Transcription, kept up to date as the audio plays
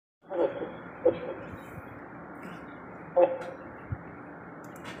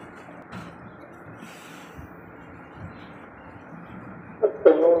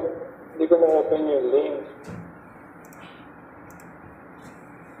Hindi ko ma-open yung link.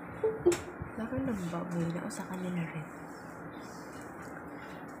 Laro lang ba? Wala o sa kanila rin.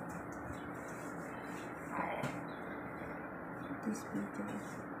 This video.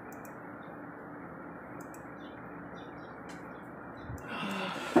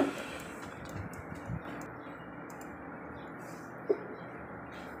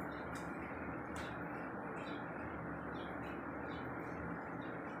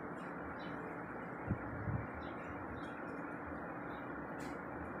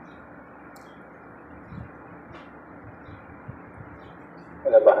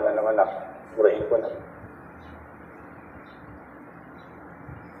 Nabahan na naman ako. Burahin ko na.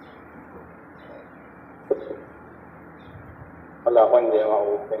 Wala ko, hindi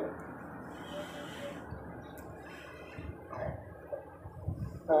ma-open.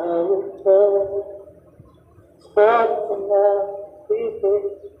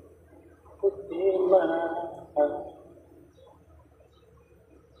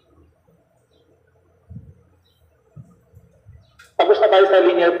 Tapos na tayo sa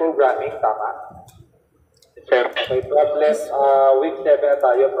linear programming, tama? Sir. Okay, problem, week 7 na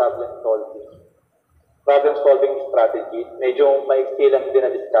tayo, problem solving. Problem solving strategy. Medyo maiksi lang din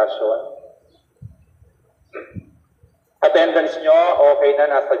na discussion. Attendance nyo, okay na,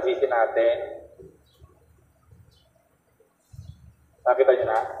 nasa GC natin. Nakita nyo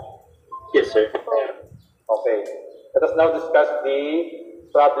na? Yes, sir. Okay. Let us now discuss the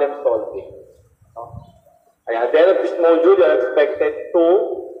problem solving. Ayan, at the end of this module, you are expected to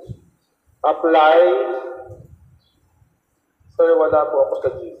apply. Sir, wala po ako sa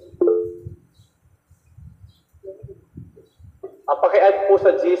GC. Paki-add po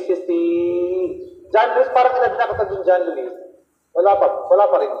sa GC si John Luis. Parang inad na kita din, John Luis. Wala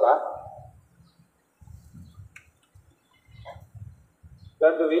pa rin ba?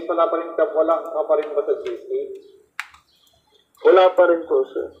 John Luis, wala pa rin ba sa GC? Wala pa rin po,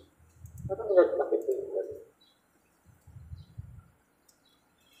 sir. Ano inad na kita?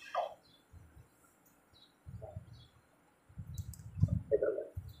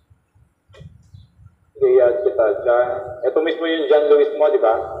 I-add kita dyan. Ito mismo yung John Luis mo, di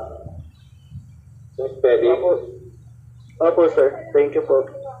ba? Yung spelling. Opo, sir. Thank you po.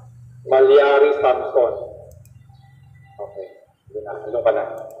 Malyari Samson. Okay. Doon ka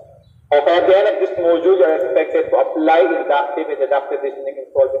na. Okay, at the end of this module, you are expected to apply inductive and deductive reasoning in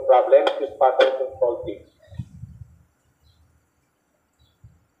solving problems, use patterns in solving.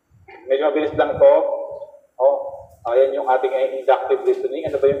 Medyo mabilis lang to. Ayan yung ating inductive reasoning.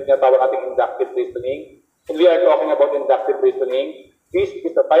 Ano ba yung tinatawag ating inductive reasoning? When we are talking about inductive reasoning, this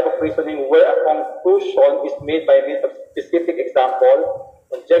is the type of reasoning where a conclusion is made by means of specific example.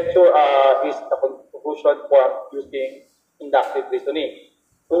 Conjecture is the conclusion formed using inductive reasoning.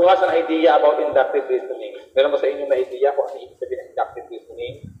 Who has an idea about inductive reasoning? Meron ba sa inyo na idea kung ano ibig sabihin ng inductive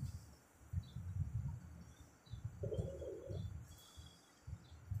reasoning?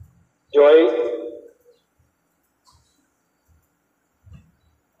 Joyce?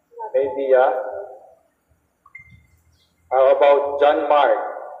 Idea? How about John Mark?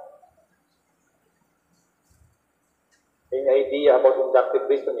 Any idea about inductive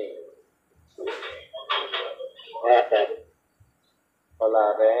reasoning? Wala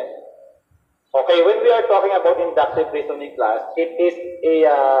rin. Okay, when we are talking about inductive reasoning class, it is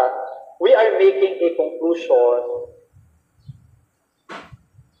we are making a conclusion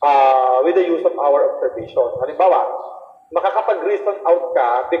with the use of our observation. Halimbawa, makakapag-reason out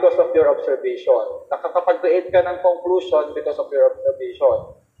ka because of your observation. Nakakapag-create ka ng conclusion because of your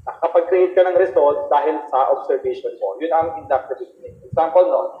observation. Nakakapag-create ka ng result dahil sa observation mo. Yun ang inductive reasoning. Example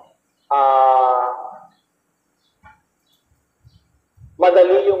nun,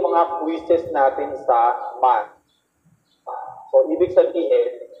 madali yung mga quizzes natin sa math. So, ibig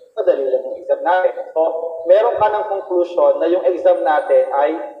sabihin, madali lang yung exam natin. So, meron ka ng conclusion na yung exam natin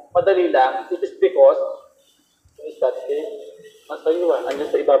ay madali lang. It is because is that it? Nasa iyo andyan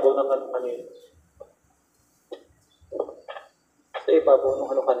sa ibabaw ng kanina. Sa ibabaw ng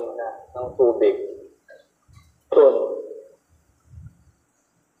ano kanina, ng tubig. Doon.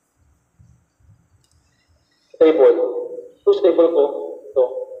 Stable. Ito stable ko. Ito.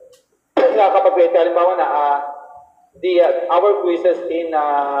 Nakakapag-rate. Halimbawa na, our quizzes in,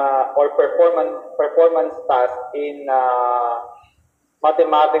 or performance task in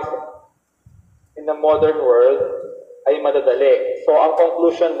mathematics in the modern world ay madadali. So, ang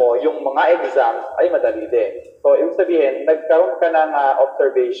conclusion mo, yung mga exams ay madali din. So, ibig sabihin, nagkaroon ka ng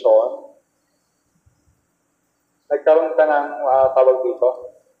observation. nagkaroon ka ng tawag dito,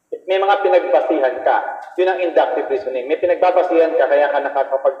 may mga pinagbasihan ka. Yun ang inductive reasoning. May pinagbabasihan ka kaya ka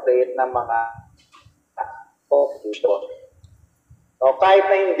nakakapag-create ng mga conclusion. No, kahit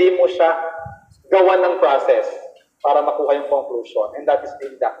na hindi mo siya gawan ng process para makuha yung conclusion. And that is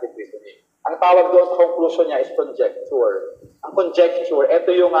the inductive reasoning. Ang tawag doon sa conclusion niya is conjecture. Ang conjecture,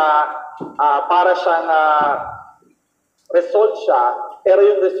 ito yung para siyang result siya, pero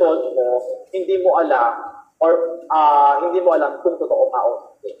yung result mo, hindi mo alam or hindi mo alam kung totoo nga o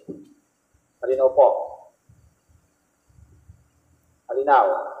hindi. Malinaw po. Malinaw.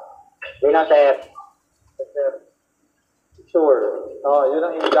 Malinaw, sir. Sure. No, yun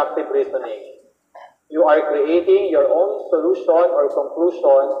ang inductive reasoning. You are creating your own solution or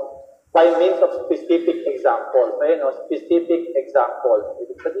conclusion by means of specific example. So, no, specific example.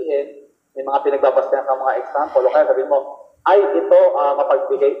 Ibig sabihin, may mga pinagbabasayan ka mga example. O kaya sabihin mo, ay, ito,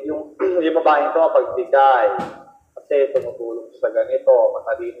 mapagbigay, yung babaeng ito mapagbigay. Kasi tumutulong sa ganito,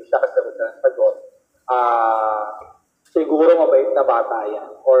 matalino siya kasi sagot siya ng sagot. Siguro mabait na bata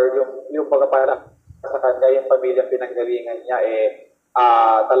yan. Or yung mga parang sa kanya, yung pamilyang pinanggalingan niya,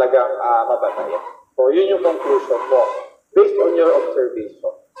 talagang mabait. So, yun yung conclusion mo. Based on your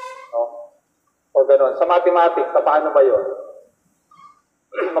observation. No? O gano'n. Sa mathematics, sa paano ba yun?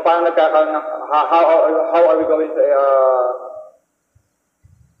 Paano nagkakaroon ng, how are we going to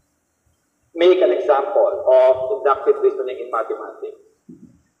make an example of inductive reasoning in mathematics?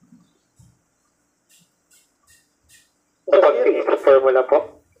 Sa formula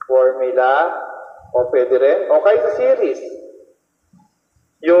po? Formula. O pwede rin. Okay, sa series.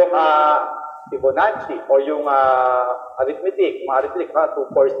 Yung Fibonacci o yung arithmetic, mga arithmetic,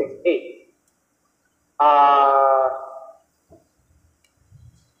 2, 4, 6, 8.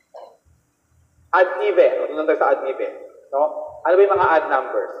 Add even. Ano tayo sa add even? No? Ano ba yung mga odd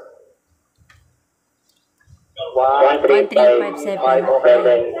numbers? 1, 1, 3, 5, 7.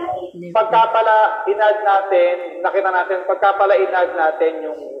 Okay. Pagka pala in-add natin, nakita natin, pagka pala in-add natin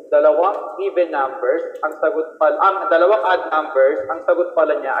yung dalawang even numbers, ang dalawang odd numbers, ang sagot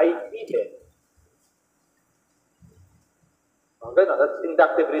pala niya ay even. Ganun, that's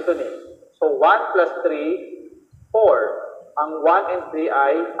inductive reasoning. So 1 plus 3, 4. Ang 1 and 3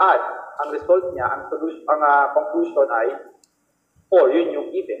 ay odd. Ang result niya, ang conclusion ay 4. Yun yung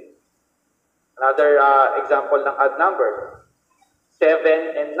even. Another example ng odd numbers. 7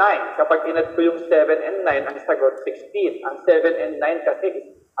 and 9. Kapag inad ko yung 7 and 9, ang sagot 16. Ang 7 and 9 kasi is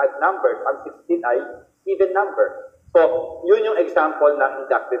odd numbers. Ang 16 ay even number. So, yun yung example ng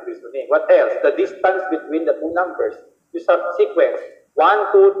inductive reasoning. What else? The distance between the two numbers. Yung sequence.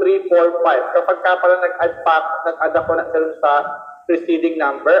 1, 2, 3, 4, 5. Kapag ka pala nag-add ako sa preceding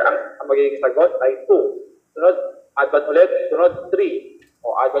number, ang magiging sagot ay 2. Sunod, add 1 ulit. Sunod, 3.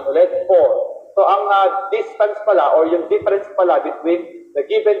 O add 1 ulit, 4. So, ang distance pala or yung difference pala between the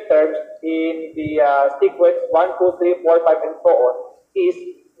given terms in the sequence 1, 2, 3, 4, 5, and so on is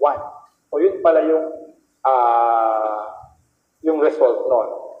 1. So, yun pala yung result nun.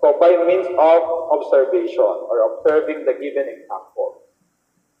 So, by means of observation or observing the given example.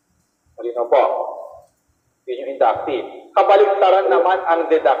 Malinaw po. Yun yung inductive. Kabaligtaran naman ang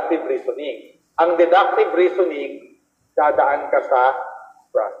deductive reasoning. Ang deductive reasoning, dadaan ka sa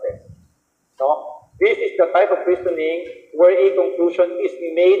process. No? This is the type of reasoning where a conclusion is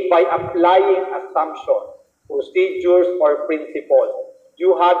made by applying assumptions, procedures, or principles.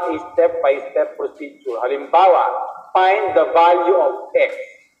 You have a step-by-step procedure. Halimbawa, find the value of x.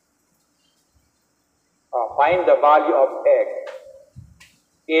 Find the value of x.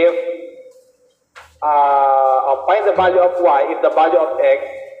 If find the value of y if the value of x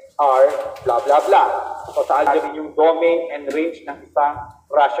are blah blah blah. So sa algebra yung domain and range ng isang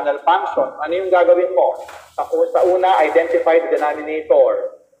rational function. Ano yung gagawin mo? Sa una, identify the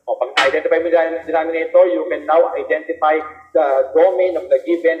denominator. Pag identify mo the denominator, you can now identify the domain of the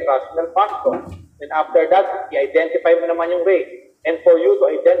given rational function. And after that, i-identify mo naman yung range. And for you to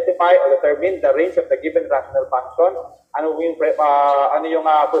identify or determine the range of the given rational function, ano yung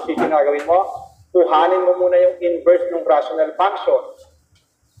procedure na gagawin mo? Kuhanin mo muna yung inverse ng rational function.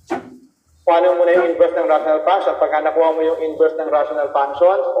 Kuhanin mo muna yung inverse ng rational function. Pagka nakuha mo yung inverse ng rational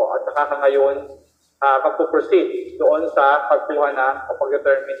function, at saka ka ngayon magpuproceed doon sa pagkuha na o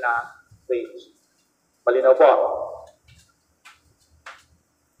pag-determine na range. Malinaw po.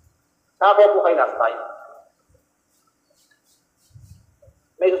 Nakakuha po kayo last time.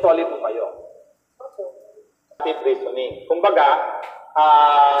 May susolid po kayo. Deductive reasoning. Kumbaga,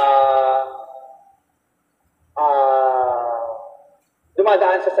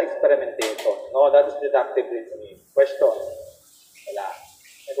 dumadaan siya sa experimentation. No, that is deductive reasoning. Question? Wala.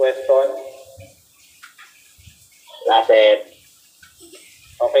 May question? Asset.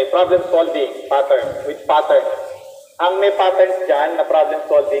 Okay, problem solving, pattern. Which pattern? Ang may patterns dyan na problem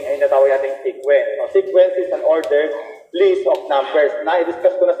solving ay natawag natin sequence. So, sequence is an ordered list of numbers.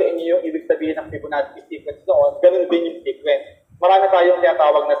 Na-discuss ko na sa inyo yung ibig sabihin ng Fibonacci sequence noon. Ganun din yung sequence. Marami tayong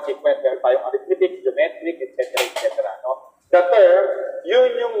tinatawag na sequence. Meron tayong arithmetic, geometric, etc. etc. No? The term,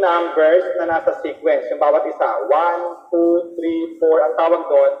 yun yung numbers na nasa sequence. Yung bawat isa. 1, 2, 3, 4. Ang tawag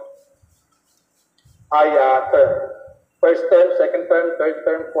doon ay term. First term, second term, third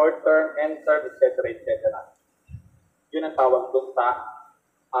term, fourth term, nth term, etc. etc. Yun ang tawag doon sa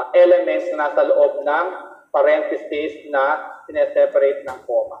elements na nasa loob ng parentheses na sineseparate ng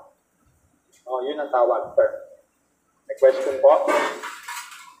comma. Yun ang tawag, term. May question po?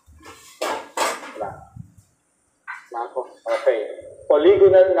 Wala. Okay.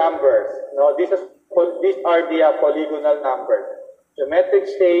 Polygonal numbers. No, these are the polygonal numbers. Geometric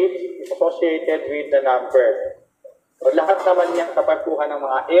shapes is associated with the numbers. So, lahat naman yan sa pagkuha ng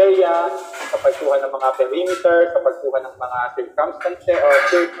mga area, sa pagkuha ng mga perimeter, sa pagkuha ng mga circumstances, or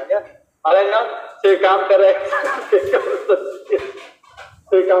circumference,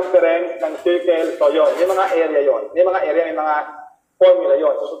 circumference ng circle. So, yun. Yung mga area yun. May mga area, may mga formula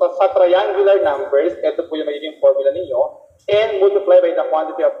yun. So, sa triangular numbers, ito po yung magiging formula ninyo, n multiply by the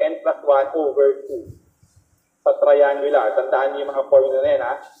quantity of n plus 1 over 2. Sa triangular. Tandaan niyo yung mga formula na yan,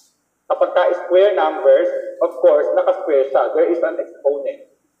 ha? Kapag ka-square numbers, of course, naka-square siya. There is an exponent.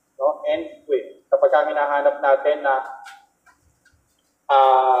 No? N square. Kapag kami hinahanap natin na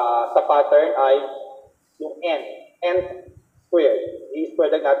sa pattern ay yung n. N square.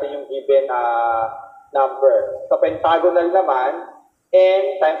 I-square lang natin yung given number. Sa pentagonal naman,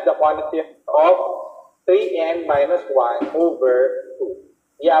 n times the quantity of 3n minus 1 over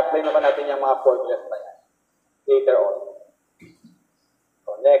 2. I-apply naman natin yung mga formulas na yan later on.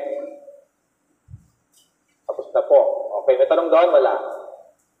 So, next. Tapos na po. Okay, may tanong doon? Wala.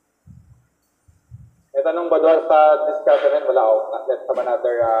 May tanong ba doon sa discussion? Wala. Let's have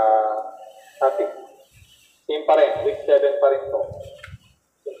another topic. Same pa rin. Week 7 pa rin to.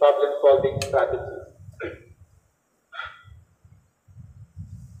 Yung problem solving strategy.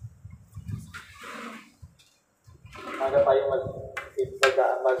 Maga tayo mag-discuss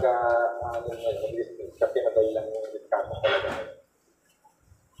kasi madali lang yung discussion talaga.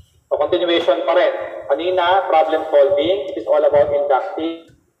 So, continuation pa rin. Kanina, problem solving. It is all about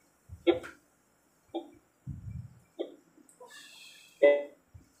inductive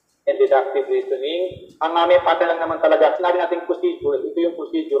and deductive reasoning. Ang may pattern lang naman talaga. Sinabi natin procedure. Ito yung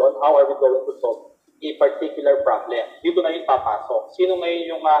procedure on how are we going to solve a particular problem. Dito na yung papasok. Sino ngayon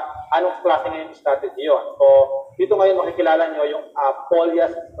yung, anong klase ngayon yung strategy yun? So, dito ngayon makikilala nyo yung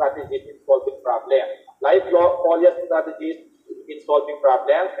Polias strategies in solving problems. Live Polias strategies in solving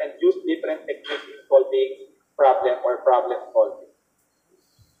problems and use different techniques in solving problem or problem solving.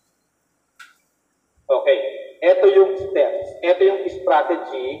 Okay, ito yung steps. Ito yung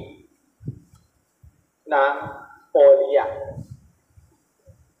strategy ng Polia.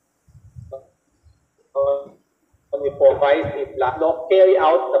 We provide a plan, carry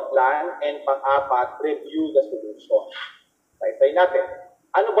out the plan, and pang-apat, review the solution. Say natin,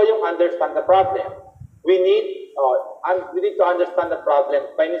 ano ba yung understand the problem? We need to understand the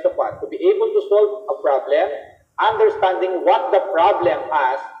problem by means of what? To be able to solve a problem, understanding what the problem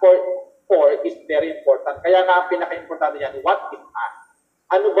asks for is very important. Kaya nga ang pinaka-importante yan, what is asked?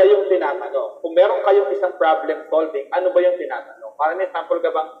 Ano ba yung tinatanong? Kung meron kayong isang problem solving, ano ba yung tinatanong? Para may sample ka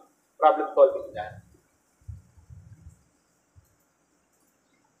bang problem solving yan?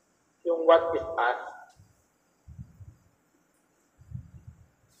 Yung what is asked.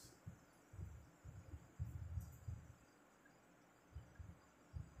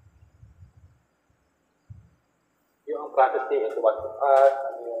 Yung processing is what is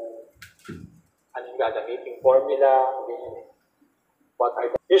asked, yung gagamiting formula, what are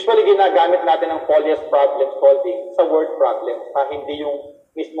usually ginagamit natin ang Polias problem solving sa word problem, hindi yung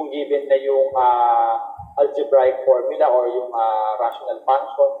mismong given na yung algebraic formula or yung rational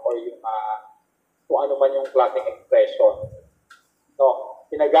function or yung kung ano man yung klaseng expression. No,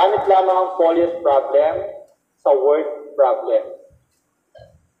 ginagamit lamang ang Polias problem sa word problem.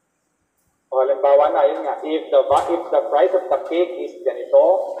 So, halimbawa na, yun nga, if the price of the cake is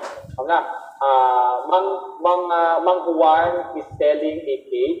ganito, Mang Juan is selling a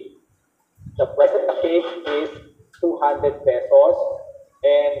cake. The price of the cake is 200 pesos,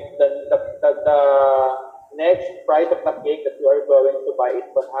 and the next price of the cake that you are going to buy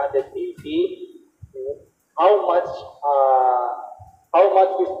is 180. How much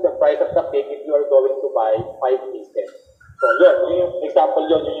is the price of the cake if you are going to buy 5 pieces? So, yun yung example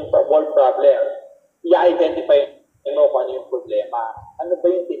yun yung word problem. I-identify kung ano yung problema. Ano ba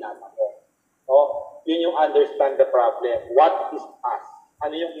yung tinama mo? No? Yun yung understand the problem. What is us?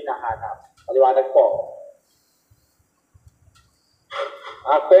 Ano yung hinahanap? Paliwanag po.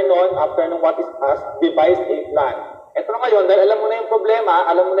 After nun, what is us, devise a plan. Ito na ngayon, dahil alam mo na yung problema,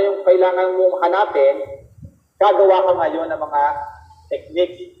 alam mo na yung kailangan mong hanapin, gagawa ka ngayon ng mga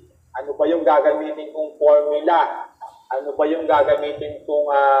techniques. Ano ba yung gagamitin kong formula? Ano ba yung gagamitin kong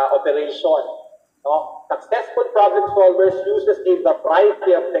operation? No? Successful problem solvers uses a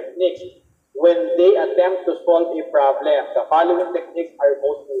variety of techniques when they attempt to solve a problem. The following techniques are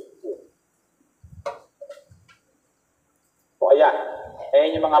most useful. So, ayan.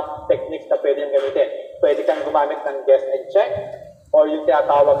 Ayan yung mga techniques na pwede yung gamitin. Pwede kang gumamit ng guess and check or yung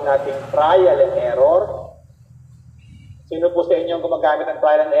tinatawag nating trial and error. Sino po sa inyo gumagamit ng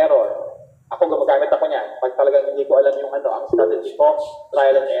trial and error? Ako gumagamit ako niyan. Pag talagang hindi ko alam yung ang strategy ko,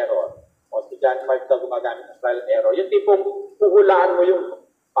 trial and error. O si John Mark daw gumagamit ng trial and error. Yung tipong huhulaan mo yung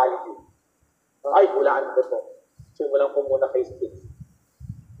value. Ay, hulaan ko ito. Simulan ko muna kay Steve.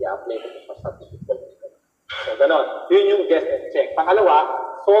 I-apply ko sa strategy ko. So, ganon. Yun yung guess and check. Pangalawa,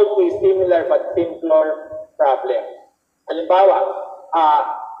 solve a similar but simpler problem. Halimbawa,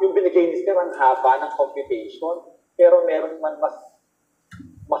 yung binigay ni Steve ang haba ng computation, pero meron man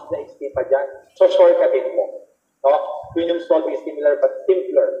mas na-explain pa dyan. So, shortcutin mo. No? Yun yung solve a similar but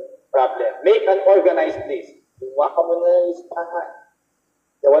simpler problem. Make an organized list. Iwa ka muna yung listahan.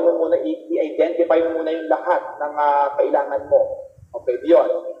 Gawan mo muna, i-identify mo muna yung lahat ng kailangan mo. Okay, yun.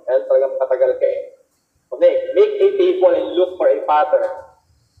 Dahil talagang matagal ka eh. Okay, make a table and look for a pattern.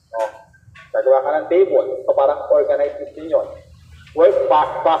 No? Gagawa ka ng table. So, parang organized list din yun. Work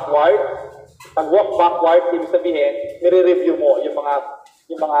backward. Pag walk backward, ibig sabihin, nire-review mo yung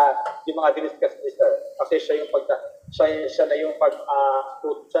mga diniscuss ni sir. Kasi siya na yung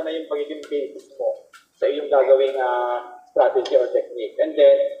magiging basis mo sa iyong gagawing strategy or technique. And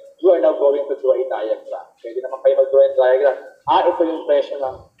then, you are now going to draw a diagram. Pwede naman kayo mag-draw a diagram. Ito yung presyo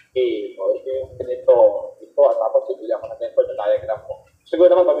ng A. O ito yung ganito. At tapos bibili ako ng temper na diagram mo. Siguro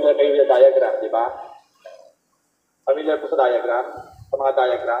naman, familiar kayo with diagram, di ba? Familiar po sa diagram? Sa mga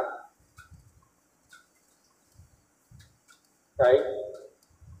diagram? Okay?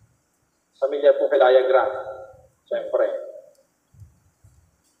 Familiar po kay diagram. Siyempre.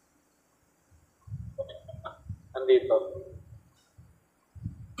 Andito.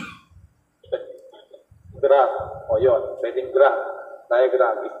 Graph. O yun. Pwedeng graph.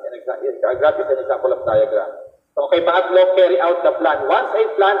 Diagram is an example of diagram. So, okay, pangatlo, carry out the plan. Once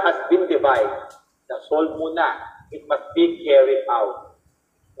a plan has been devised, na-solve muna, it must be carried out.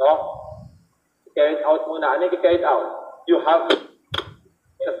 No? Carried out muna. Ano yung carried out? You have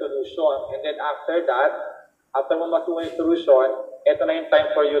a solution. And then after that, after mo matuwa yung solution, ito na yung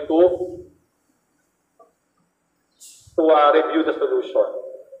time for you to review the solution.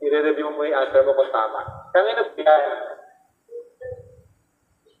 I-review mo yung answer mo kung tama. Kami nagbiyan.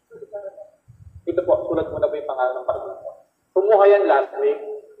 Ito po, sulat mo na po yung pangalan ng pag-ibig mo. Kumuha yan last week.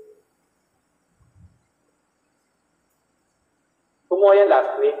 Kumuha yan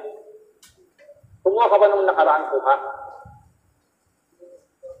last week. Kumuha ka ba nung nakaraang kuha?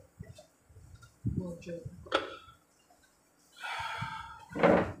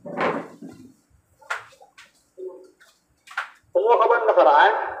 Kumuha ka ba nung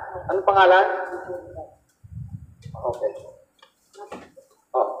nakaraan? Anong pangalan? Okay.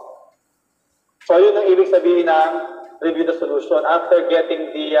 So, yun ang ibig sabihin ng review the solution. After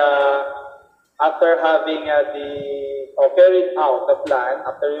getting after having carried out the plan,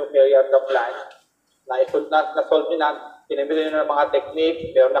 after you carry out the plan, na-solve nyo na, pinamili nyo ng mga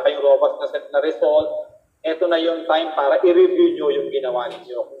techniques, meron na kayong robust na result, eto na yung time para i-review nyo yung ginawa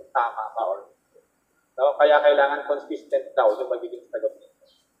ninyo kung tama ba or no? Kaya kailangan consistent daw yung magiging sagot nyo.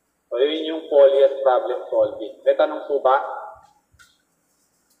 So, yun yung Polias problem solving. May tanong po ba?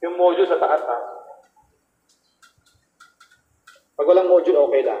 Yung module sa taas, ha? Pag walang module,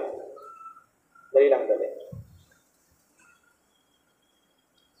 okay lang. Dali lang, dali.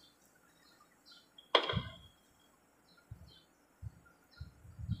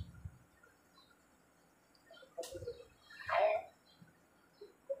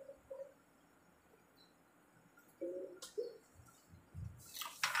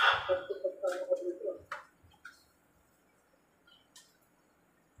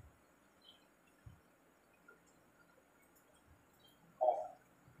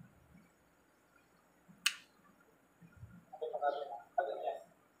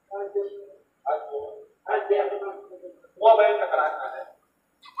 Buwa ba yung nakaraan natin?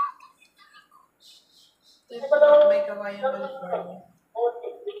 May kawayan California.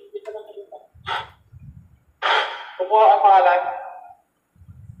 ang pangalan?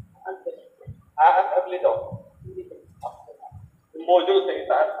 Ang Aglito. Yung module sa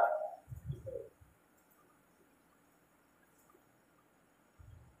itaas.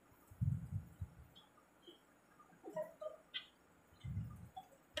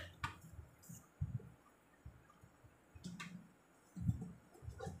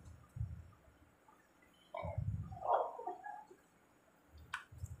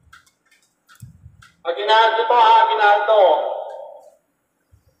 Aginaldo to ha, Aginaldo.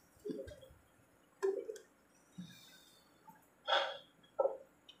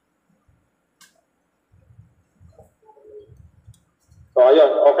 So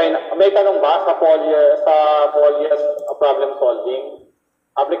ayun, okay na. May tanong ba sa Polia's problem solving?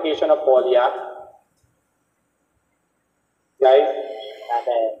 Application of Polia? Guys?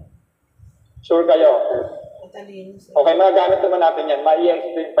 Sure kayo? Okay, magagamit naman natin yan.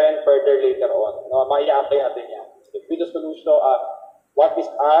 Mai-explain pa yan further later on. No, mai-apply natin yan. If we do solution, what is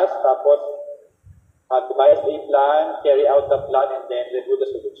us, tapos devise a plan, carry out the plan, and then review the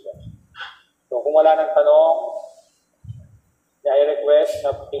solution. So kung wala nang tanong, i-request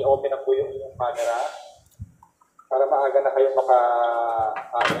na i-open na po yung camera para maaga na kayo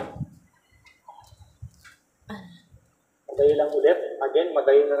maka-amin. Madali lang ulit. Again,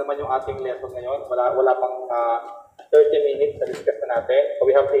 madali na naman yung ating lesson ngayon. Wala pang 30 minutes na discuss na natin. So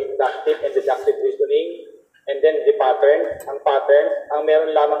we have the inductive and deductive reasoning. And then the patterns. Ang patterns, ang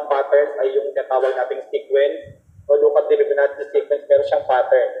meron lamang patterns ay yung tinatawag nating sequence. O look at the Fibonacci sequence, meron siyang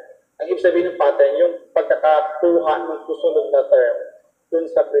pattern. Ang ibig sabihin ng pattern, yung pagkakakuha ng susunod na term dun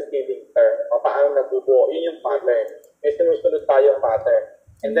sa preceding term. O paano nagbubuo. Yun yung pattern. May sinusunod tayong pattern.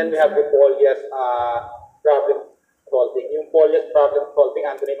 And then we have the Polia's problem solving. Yung Polia's problem solving,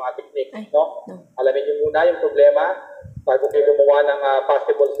 ando na yung mga techniques, no? Alamin nyo muna yung problema bago kayo gumawa ng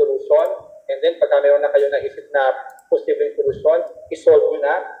possible solution. And then, pagka meron na kayo naisip na posibleng solution, isolve nyo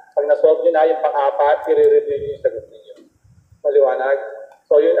na. Pag na-solve nyo na yung pang-apat, i-review nyo yung sagot ninyo. Maliwanag?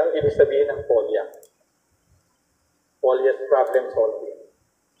 So, yun ang ibig sabihin ng Polia. Polia's problem solving.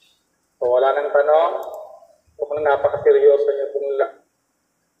 So, wala nang tanong. Mukhang napaka-seryoso nyo kung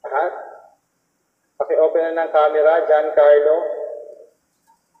lahat. Paki-open na ng camera, Shan Cai,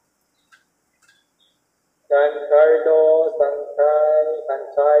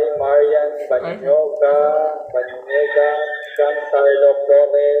 Marian, Banyoga, Shan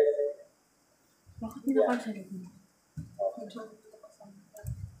Flores. Bakit nakasalip mo?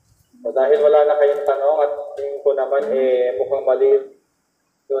 So, dahil wala na kayong tanong at tingin ko naman mukhang mali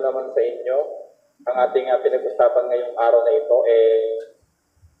doon naman sa inyo. Ang ating pinag-usapan ngayong araw na ito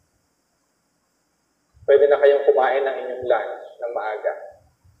pwede na kayong kumain ng inyong lunch ng maaga.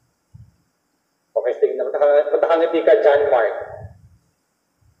 Okay, sige na. Matakaangiti ka, John Mark.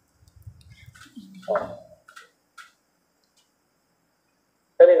 Oh.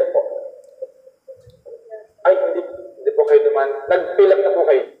 Kanino po? Ay, hindi po kayo naman. Nag-fill up na po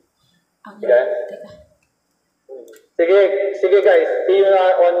kayo. Yan. Sige guys. See you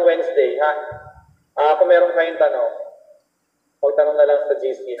on Wednesday, ha? Kung meron kayong tanong, magtanong na lang sa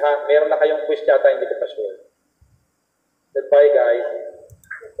GC, ha? Meron na kayong quiz yata, hindi ko pa sure. Goodbye, guys.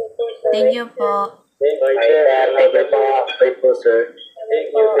 Thank you po. Thank you, sir. Thank you po, sir. Thank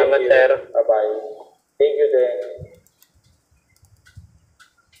you, sir. Bye-bye. Thank you, then.